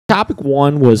topic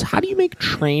one was, how do you make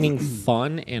training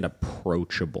fun and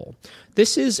approachable?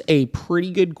 This is a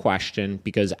pretty good question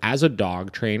because as a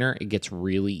dog trainer, it gets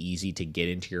really easy to get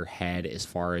into your head as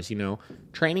far as,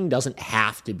 training doesn't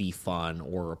have to be fun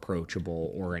or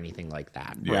approachable or anything like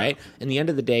that, right? In the end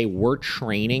of the day, we're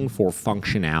training for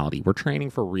functionality. We're training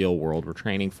for real world. We're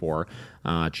training for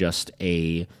just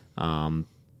a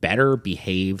better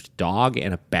behaved dog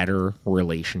and a better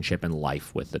relationship in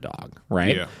life with the dog,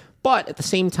 right? Yeah. But at the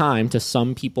same time, to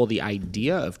some people, the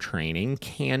idea of training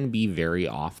can be very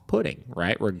off-putting,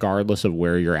 right? Regardless of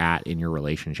where you're at in your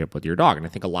relationship with your dog. And I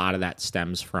think a lot of that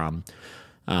stems from,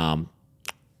 I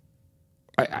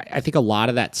think a lot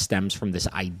of that stems from this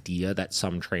idea that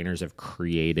some trainers have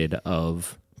created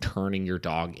of turning your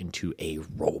dog into a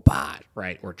robot,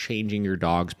 right? Or changing your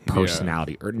dog's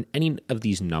personality, or any of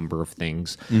these number of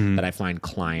things that I find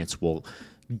clients will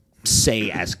say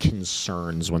as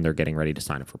concerns when they're getting ready to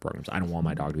sign up for programs. I don't want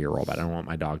my dog to be a robot. I don't want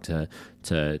my dog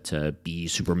to be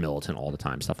super militant all the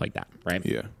time, stuff like that, right?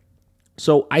 Yeah.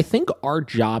 So I think our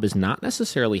job is not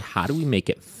necessarily how do we make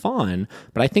it fun,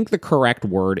 but I think the correct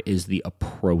word is the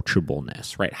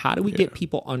approachableness, right? How do we get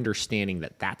people understanding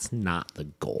that that's not the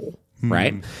goal?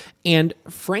 Right. And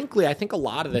frankly, I think a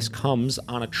lot of this comes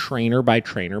on a trainer by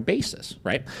trainer basis,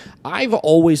 right? I've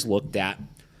always looked at,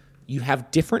 you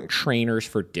have different trainers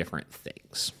for different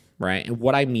things, right? And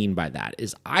what I mean by that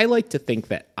is I like to think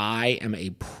that I am a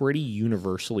pretty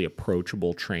universally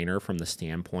approachable trainer from the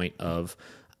standpoint of,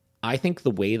 I think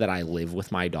the way that I live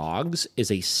with my dogs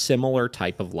is a similar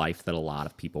type of life that a lot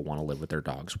of people want to live with their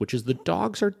dogs, which is the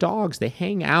dogs are dogs. They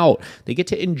hang out. They get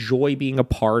to enjoy being a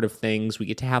part of things. We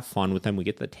get to have fun with them. We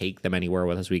get to take them anywhere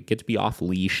with us. We get to be off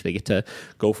leash. They get to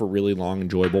go for really long,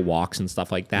 enjoyable walks and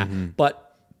stuff like that. But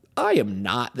I am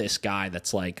not this guy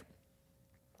that's like,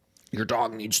 your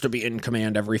dog needs to be in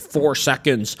command every 4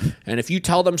 seconds. And if you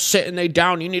tell them sit and they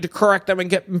down, you need to correct them and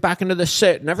get them back into the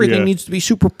sit. And everything needs to be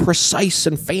super precise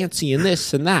and fancy and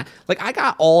this and that. Like, I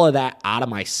got all of that out of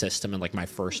my system in like my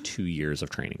first 2 years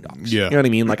of training dogs. Yeah. You know what I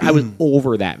mean? Like, I was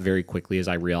over that very quickly as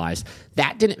I realized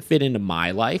that didn't fit into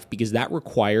my life because that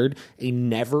required a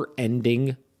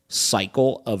never-ending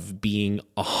cycle of being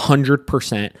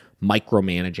 100%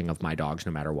 micromanaging of my dogs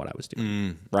no matter what I was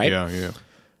doing. Right? Yeah.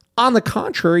 On the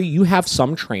contrary, you have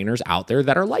some trainers out there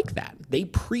that are like that. They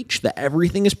preach that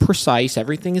everything is precise,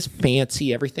 everything is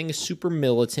fancy, everything is super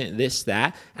militant, this,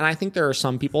 that. And I think there are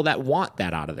some people that want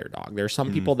that out of their dog. There are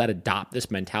some people that adopt this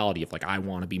mentality of like, I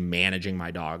want to be managing my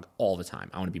dog all the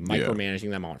time. I want to be micromanaging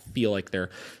them. I want to feel like they're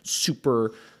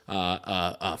super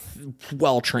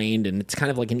well-trained, and it's kind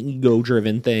of like an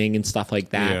ego-driven thing and stuff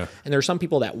like that. Yeah. And there are some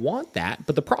people that want that,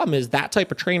 but the problem is that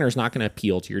type of trainer is not going to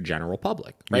appeal to your general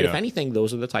public, right? If anything,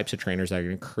 those are the types of trainers that are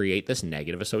going to create this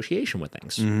negative association with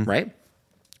things, right?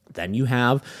 Then you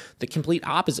have the complete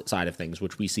opposite side of things,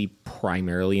 which we see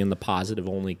primarily in the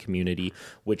positive-only community,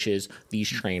 which is these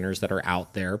trainers that are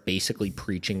out there basically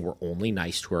preaching we're only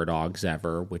nice to our dogs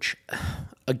ever, which,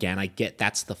 again, I get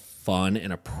that's the fun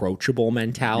and approachable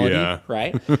mentality,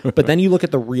 right? But then you look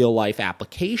at the real-life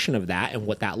application of that, and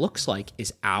what that looks like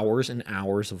is hours and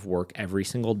hours of work every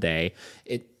single day.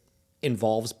 It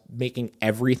involves making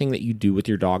everything that you do with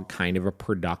your dog kind of a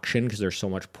production because there's so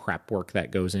much prep work that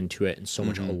goes into it and so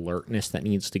much alertness that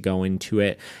needs to go into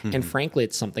it. And frankly,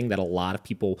 it's something that a lot of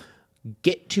people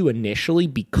get to initially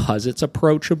because it's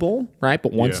approachable, right?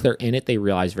 But once they're in it, they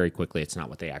realize very quickly it's not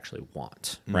what they actually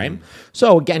want, right?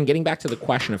 So again, getting back to the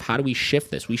question of how do we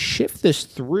shift this? We shift this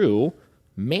through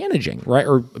managing, right?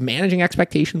 Or managing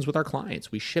expectations with our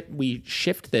clients. We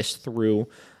shift this through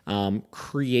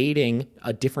creating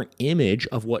a different image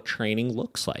of what training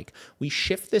looks like. We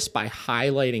shift this by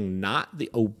highlighting not the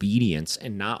obedience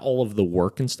and not all of the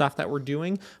work and stuff that we're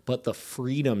doing, but the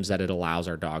freedoms that it allows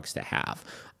our dogs to have.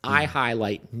 I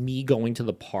highlight me going to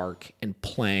the park and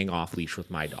playing off-leash with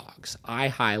my dogs. I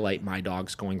highlight my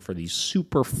dogs going for these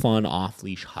super fun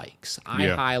off-leash hikes. I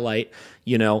highlight,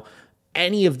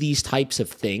 any of these types of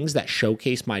things that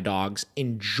showcase my dogs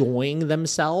enjoying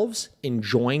themselves,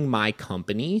 enjoying my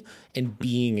company, and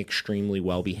being extremely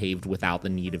well-behaved without the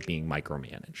need of being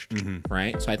micromanaged,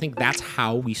 right? So I think that's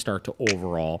how we start to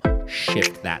overall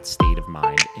shift that state of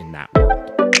mind in that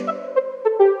world.